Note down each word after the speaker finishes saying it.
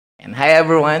And hi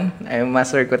everyone, I'm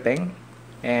Master Koteng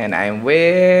and I'm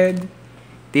with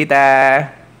Tita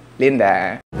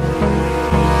Linda.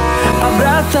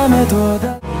 Abrázame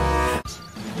toda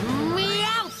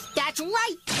Meow, that's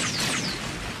right.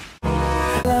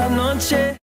 la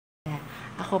noche.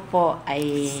 Ako po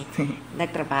ay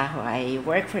nagtrabaho, I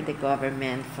work for the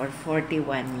government for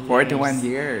 41 years. 41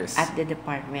 years. At the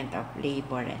Department of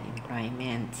Labor and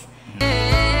Employment.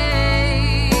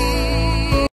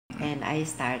 And I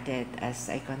started as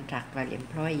a contractual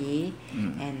employee,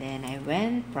 and then I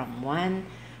went from one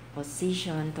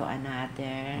position to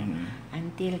another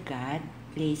until God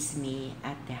placed me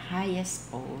at the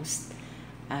highest post,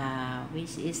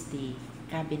 which is the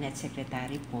Cabinet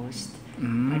Secretary post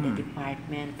for the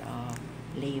Department of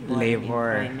Labor and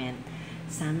Employment.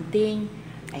 Something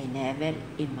I never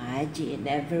imagined,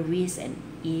 never wish and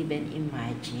even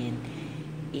imagined,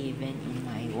 even in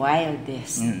my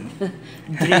wildest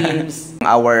dreams.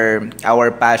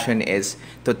 Our passion is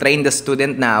to train the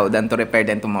student now than to prepare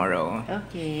them tomorrow.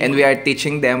 Okay. And we are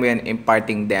teaching them, we are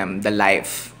imparting them the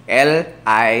life.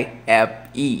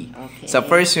 L.I.F.E. Okay. So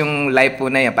first yung life po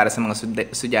na yan para sa mga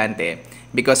estudyante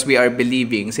because we are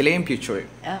believing sila yung future.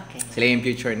 Okay. Sila yung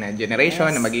future na generation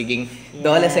Yes. na magiging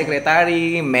D.O.L.E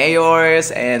secretary,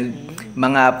 mayors, and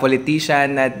mga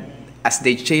politician na as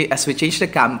we change the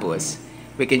campus,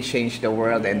 we can change the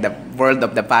world and the world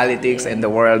of the politics and the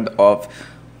world of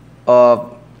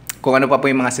kung ano pa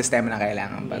po yung mga sistema na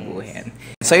kailangan baguhin.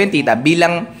 So yun tita,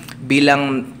 bilang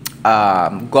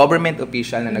government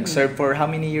official na nag-serve for how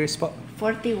many years po?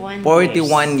 41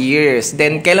 years.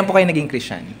 Then kailan po kayo naging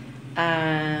Christian?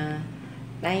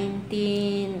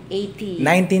 1980.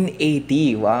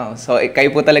 1980. Wow. So kayo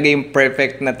po talaga yung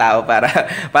perfect na tao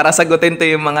para sagutin to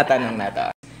yung mga tanong na to.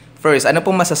 First, ano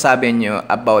pong masasabi nyo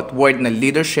about word na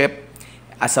leadership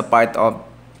as a part of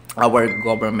our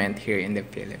government here in the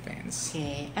Philippines?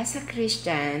 Okay. As a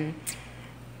Christian,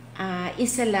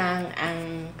 isa lang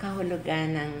ang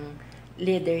kahulugan ng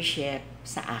leadership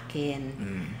sa akin.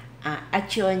 At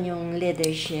yun yung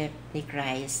leadership ni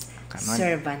Christ,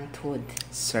 servanthood.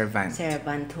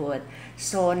 Servanthood.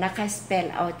 So,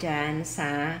 naka-spell out yan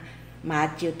sa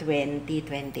Matthew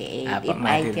 20:28. If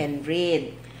I can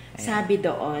read. Sabi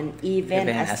doon, even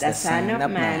as the Son of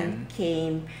Man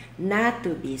came not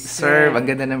to be served, ang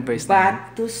ganda ng verse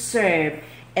but to serve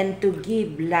and to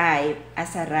give life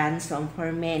as a ransom for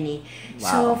many. Wow.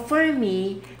 So, for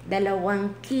me,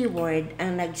 dalawang keyword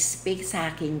ang nag-speak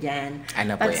sa akin dyan.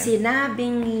 Ano po Pag yan?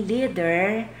 sinabing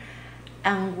leader,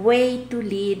 ang way to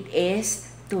lead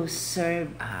is to serve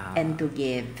and to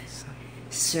give.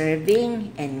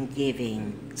 Serving and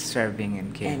giving. Serving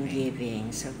and giving. And giving.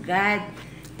 So,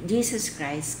 Jesus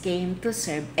Christ came to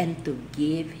serve and to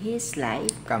give His life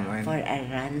for a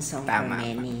ransom for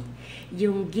many.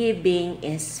 Yung giving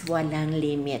is walang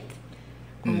limit.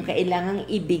 Kung kailangang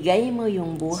ibigay mo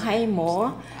yung buhay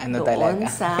mo doon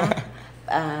sa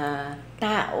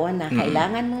tao na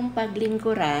kailangan mong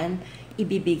paglingkuran,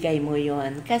 ibibigay mo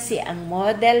yon. Kasi ang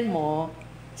model mo,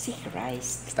 si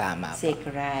Christ. Tama. Si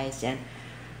Christ. Yan.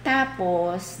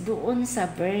 Tapos, doon sa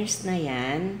verse na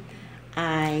yan,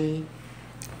 ay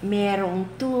merong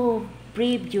two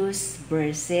previous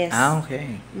verses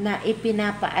na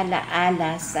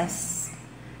ipinapaalaala sa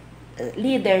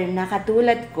leader na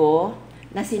katulad ko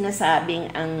na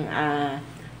sinasabing ang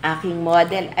aking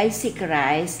model ay si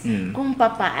Christ kung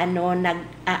papaano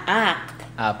nag-a-act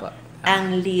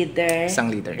ang leader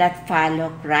that follow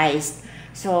Christ.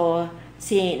 So,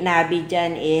 sinabi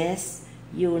dyan is,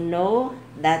 you know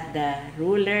that the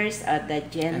rulers of the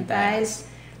Gentiles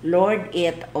lord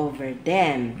it over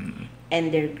them,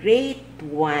 and their great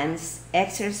ones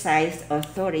exercise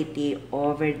authority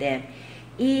over them.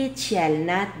 It shall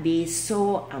not be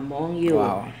so among you,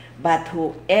 but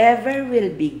whoever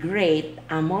will be great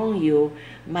among you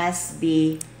must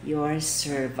be your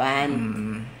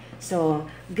servant. So,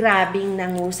 grabing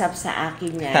nangusap sa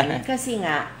akin yan. Kasi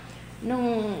nga,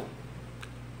 nung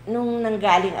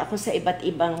nanggaling ako sa iba't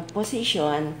ibang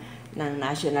posisyon, ng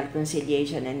National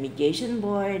Conciliation and Mediation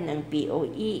Board, ng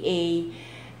POEA,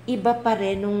 iba pa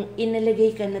rin nung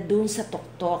inalagay ka na dun sa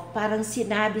tuktok. Parang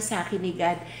sinabi sa akin ni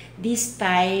God, this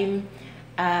time,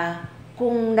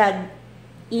 kung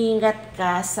nag-ingat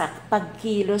ka sa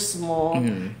pagkilos mo,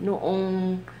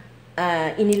 noong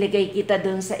inilagay kita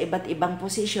dun sa iba't ibang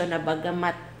posisyon na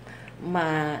bagamat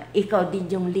ikaw din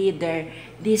yung leader,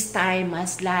 this time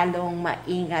mas lalong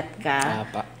maingat ka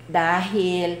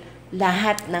dahil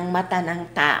lahat ng mata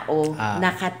ng tao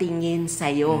nakatingin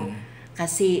sa'yo.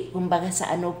 Kasi, kumbaga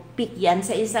sa peak yan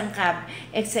sa isang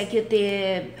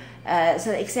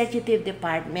executive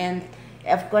department,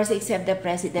 Of course, except the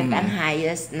president, ang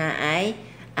highest na ay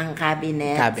ang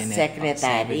cabinet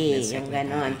secretary. Yung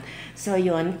ganon. So,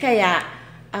 yun. Kaya,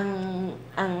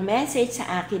 ang message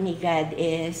sa akin ni God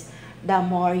is, the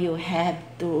more you have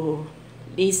to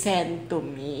listen to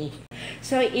me.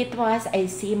 So, it was a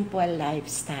simple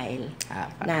lifestyle.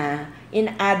 Na,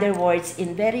 in other words,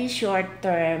 in very short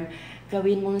term,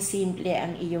 gawin mong simple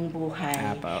ang iyong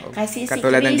buhay. Kasi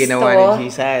katulad si Kristo, ng ginawa ni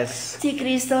Jesus. Si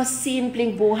Kristo,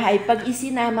 simpleng buhay. Pag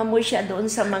isinama mo siya doon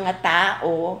sa mga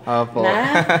tao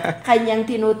na kanyang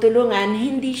tinutulungan,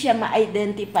 hindi siya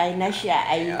ma-identify na siya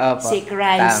ay si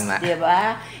Christ.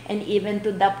 Diba? And even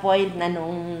to the point na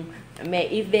nung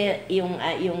may event, yung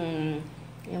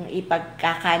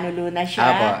ipagkakanulo na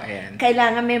siya,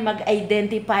 kailangan may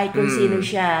mag-identify kung sino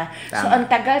siya. So,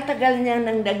 ang tagal-tagal niya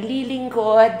nang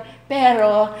naglilingkod,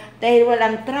 pero dahil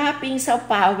walang trapping sa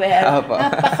power,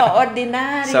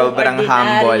 napaka-ordinaryo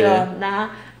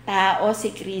na tao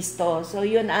si Kristo. So,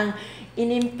 yun ang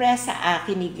inimpress sa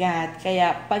akin ni God.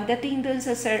 Kaya pagdating dun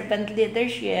sa servant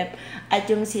leadership at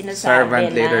yung sinasabi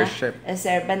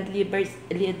servant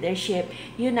leadership,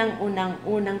 yun ang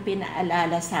unang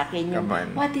pinaalala sa akin. Yung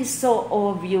what is so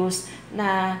obvious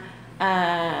na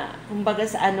kumbaga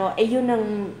sa yun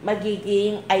ang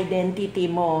magiging identity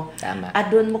mo. At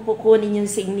doon mo kukunin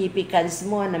yung significance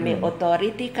mo na may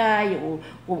authority ka,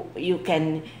 you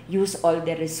can use all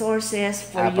the resources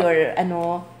for your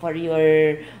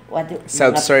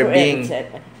self-serving,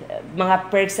 mga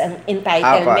perks ang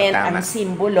entitlement, ang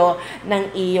simbolo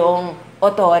ng iyong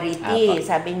authority.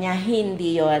 Sabi niya,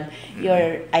 hindi yon.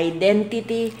 Your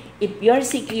identity, if your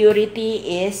security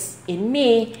is in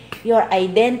me, your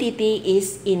identity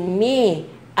is in me.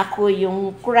 Ako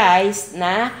yung Christ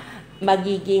na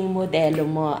magiging modelo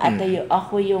mo. At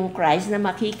ako yung Christ na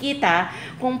makikita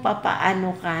kung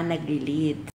papaano ka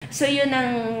nag-lead. So, yun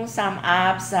ang sum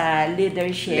up sa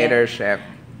leadership.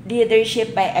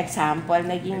 Leadership by example.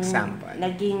 Naging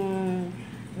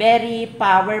very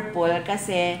powerful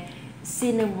kasi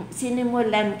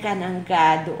sinimulan ka ng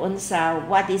God doon sa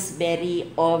what is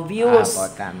very obvious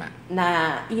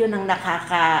na yun ang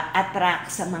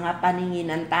nakaka-attract sa mga paningin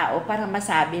ng tao para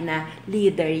masabi na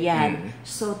leader yan.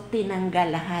 So, tinanggal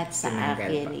lahat sa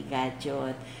akin ni God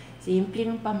yun.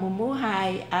 Simpleng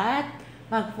pamumuhay at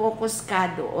mag-focus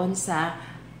ka doon sa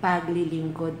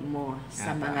paglilingkod mo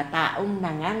sa mga taong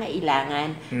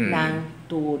nangangailangan ng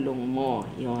tulong mo.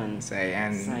 Yun. So,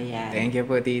 yan. Thank you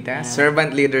po, Tita.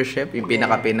 Servant leadership, yung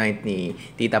pinaka-pinoint ni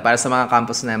Tita para sa mga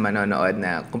campus na manonood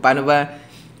na kung paano ba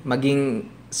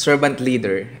maging servant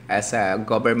leader as a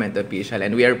government official.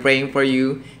 And we are praying for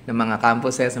you ng mga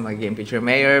campuses na magiging future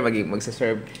mayor,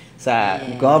 magsaserve sa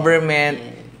government.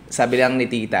 Sabi lang ni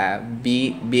Tita,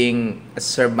 being a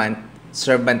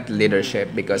servant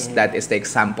leadership because that is the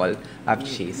example of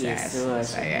Jesus. So,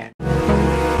 yeah.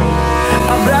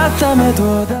 Abrázame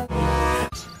toda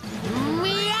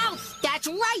Meow, that's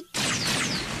right.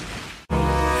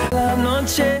 la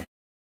noche.